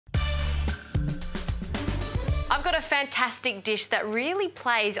I've got a fantastic dish that really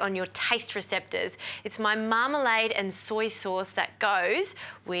plays on your taste receptors. It's my marmalade and soy sauce that goes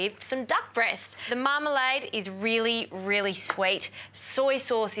with some duck breast. The marmalade is really, really sweet. Soy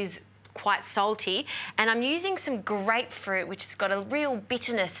sauce is quite salty, and I'm using some grapefruit, which has got a real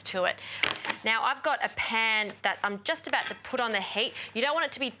bitterness to it. Now I've got a pan that I'm just about to put on the heat. You don't want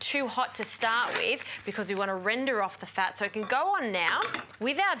it to be too hot to start with because we want to render off the fat, so it can go on now.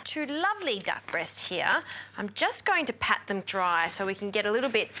 With our two lovely duck breasts here, I'm just going to pat them dry so we can get a little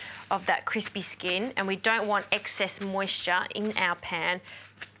bit of that crispy skin, and we don't want excess moisture in our pan.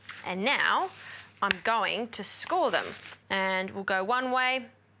 And now I'm going to score them, and we'll go one way,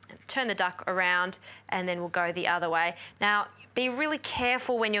 turn the duck around, and then we'll go the other way. Now, be really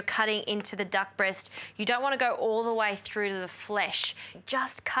careful when you're cutting into the duck breast. You don't want to go all the way through to the flesh,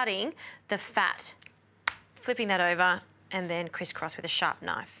 just cutting the fat, flipping that over, and then crisscross with a sharp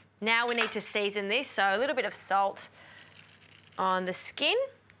knife. Now we need to season this, so a little bit of salt on the skin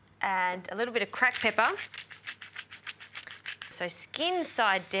and a little bit of cracked pepper. So skin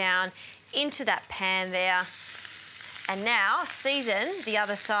side down into that pan there. And now season the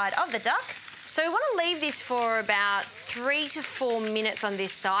other side of the duck. So we want to leave this for about 3 to 4 minutes on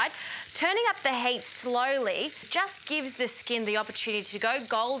this side. Turning up the heat slowly just gives the skin the opportunity to go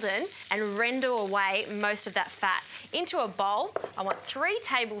golden and render away most of that fat. Into a bowl, I want 3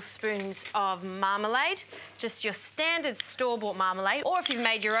 tablespoons of marmalade, just your standard store-bought marmalade, or if you've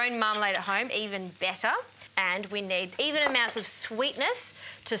made your own marmalade at home, even better. And we need even amounts of sweetness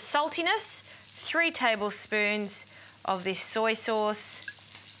to saltiness, 3 tablespoons of this soy sauce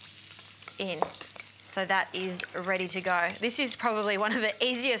in. So that is ready to go. This is probably one of the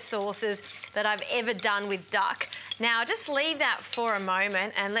easiest sauces that I've ever done with duck. Now just leave that for a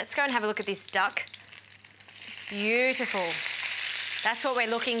moment and let's go and have a look at this duck. Beautiful. That's what we're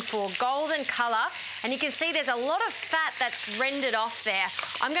looking for, golden colour. And you can see there's a lot of fat that's rendered off there.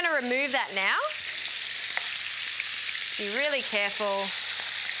 I'm going to remove that now. Be really careful.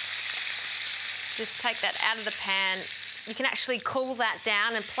 Just take that out of the pan. You can actually cool that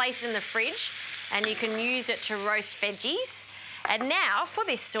down and place it in the fridge, and you can use it to roast veggies. And now for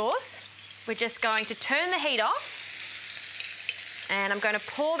this sauce, we're just going to turn the heat off, and I'm going to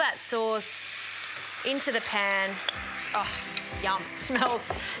pour that sauce into the pan. Oh, yum,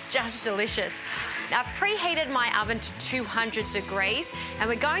 smells just delicious. Now I've preheated my oven to 200 degrees and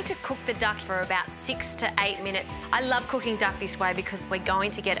we're going to cook the duck for about 6 to 8 minutes. I love cooking duck this way because we're going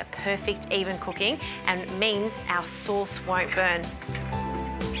to get a perfect even cooking, and it means our sauce won't burn.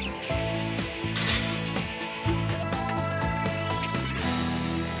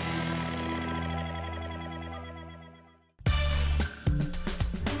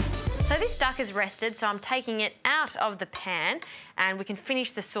 So this duck is rested, so I'm taking it out of the pan and we can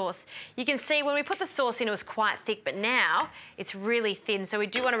finish the sauce. You can see when we put the sauce in, it was quite thick, but now it's really thin, so we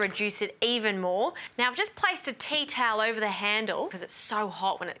do want to reduce it even more. Now I've just placed a tea towel over the handle because it's so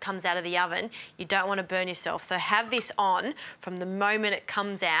hot when it comes out of the oven. You don't want to burn yourself, so have this on from the moment it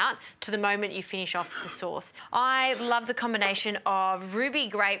comes out to the moment you finish off the sauce. I love the combination of ruby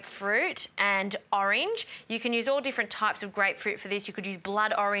grapefruit and orange. You can use all different types of grapefruit for this. You could use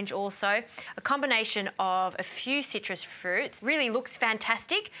blood orange also. A combination of a few citrus fruits. Really looks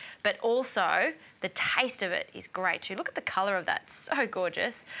fantastic, but also the taste of it is great too. Look at the colour of that, so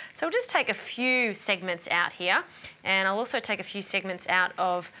gorgeous. So we'll just take a few segments out here, and I'll also take a few segments out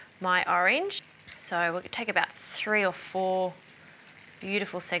of my orange. So we'll take about 3 or 4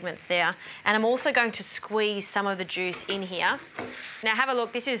 beautiful segments there. And I'm also going to squeeze some of the juice in here. Now have a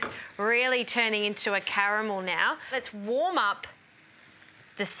look, this is really turning into a caramel now. Let's warm up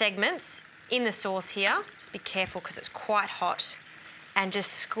the segments in the sauce here. Just be careful because it's quite hot. And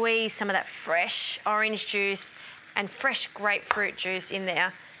just squeeze some of that fresh orange juice and fresh grapefruit juice in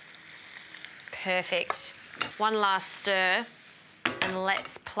there. Perfect. One last stir and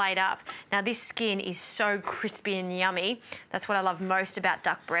let's plate up. Now this skin is so crispy and yummy. That's what I love most about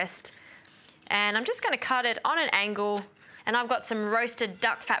duck breast. And I'm just going to cut it on an angle, and I've got some roasted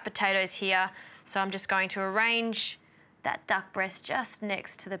duck fat potatoes here. So I'm just going to arrange that duck breast just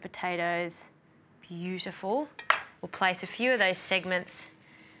next to the potatoes. Beautiful. We'll place a few of those segments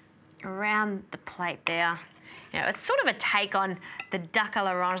around the plate there. You know, it's sort of a take on the duck à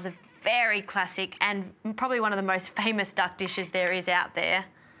l'orange, the very classic and probably one of the most famous duck dishes there is out there.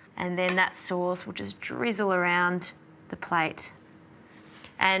 And then that sauce will just drizzle around the plate.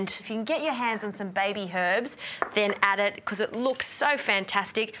 And if you can get your hands on some baby herbs, then add it because it looks so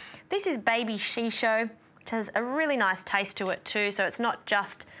fantastic. This is baby shisho, which has a really nice taste to it too, so it's not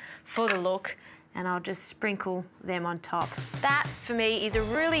just for the look. and I'll just sprinkle them on top. That, for me, is a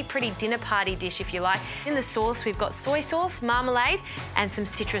really pretty dinner party dish, if you like. In the sauce, we've got soy sauce, marmalade, and some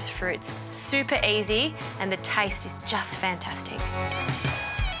citrus fruits. Super easy, and the taste is just fantastic.